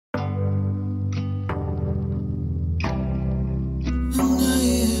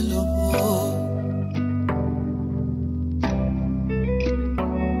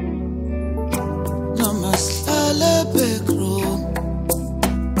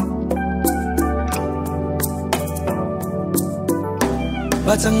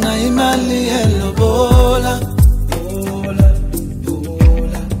but anginaimali elobola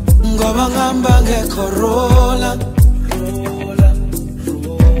ngoba ngihamba ngeCorolla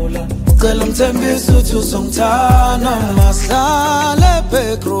cela umthembise uthi uzongithanda mahlale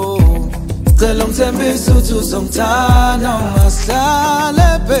eBegro cela umthembise uthi uzongithanda mahlale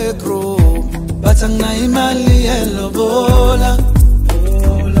eBegro but anginaimali elobola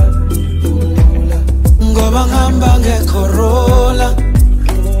ngoba ngihamba ngeCorolla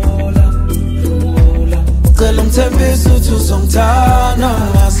cela umthembise uthi uzongithanda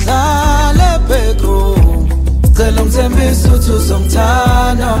mahlale eBegro cela umthembise uthi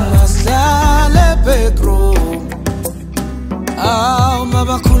uzongithanda mahlale eBegro aw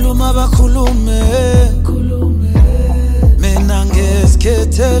mabakhulume mina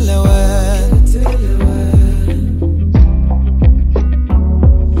ngizikhethele wena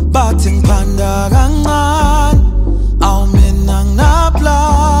bathi ngiphanda kancane aw mina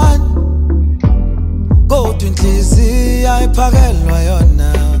nginaplan kodwa inhliziyo ayiphakelwa yona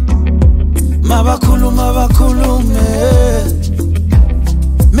mabakhulume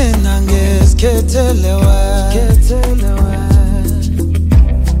mina ngizikhethele wena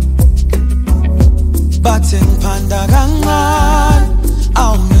bathi ngiphanda kancane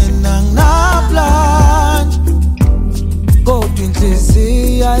aw mina nginaplan kodwa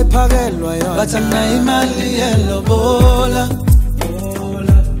inhliziyo ayiphakelwa yona bathi anginaimali elobola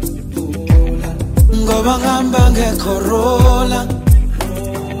ngoba ngihamba ngeCorolla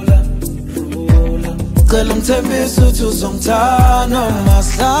cela umthembise uthi uzongithanda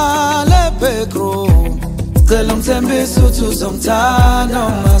mahlale eBegro cela umthembise uthi uzongithanda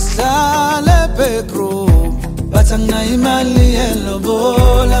mahlale eBegro bathi anginaimali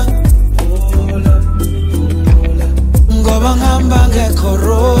elobola ngoba ngihamba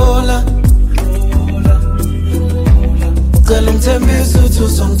ngeCorolla cela umthembise uthi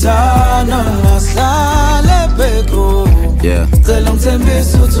uzongithanda mahlale eBegro cela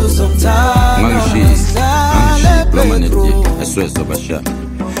umthembise uthi uzongithanda mahlale eBegro eswezo basha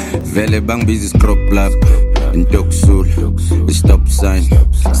vele bangibiza iscrop lap intokusula istop sign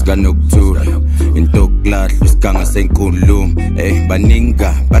sikanokuthula intokulahla isiganga senkulumo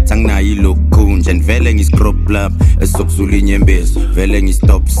baninga bathi anginayo ilokhunja vele ngiscrop lap esokusula inyembezi vele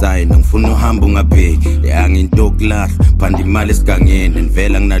ngistop sign ngifuna uhamba ungabheki angintokulahla phanda imali esigangeni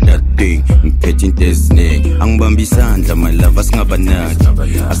vele anginadathing ngiphethe into eziningi angibamba isandla my love singabanaki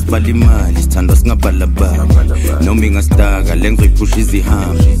asibala imali sithandwa singabalabala noma ingastaka lengizoyiphusha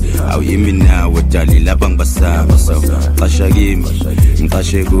izihambi awuyimi nawe dali laba ngibasaba so qasha kimi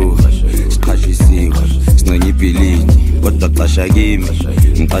ngiqashe kuwe siqashisiwe sincenye ibhilini kodwa qasha kimi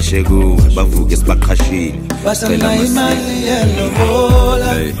ngiqashe kuwe bavuke sibaqashile cela imali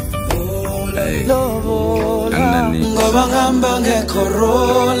elobola ngoba ngihamba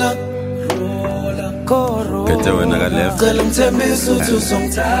ngeCorolla kethe wena ka left cela umthembise uthi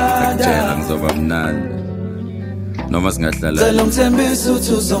uzongithanda tshela ngizoba mnandi noma singahlala cela umthembise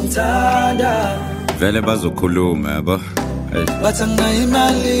uthi uzongithanda vele bazokhuluma yabo bathi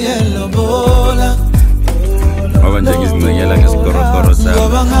anginaimali elobola ngoba nje ngizincekela ngesikorokoro sami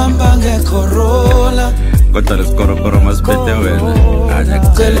ngoba ngihamba ngeCorolla kodwa lesikorokoro masiphethe wena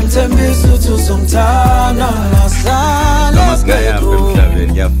cela umthembise uthi uzongithanda mahlale noma singayaphi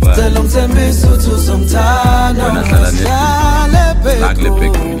emhlabeni ngiyafana cela umthembise uthi uzongithanda mahlale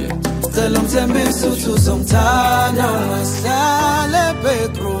eBegro cela umthembise uthi uzongithanda mahlale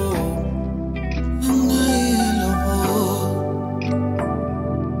eBegro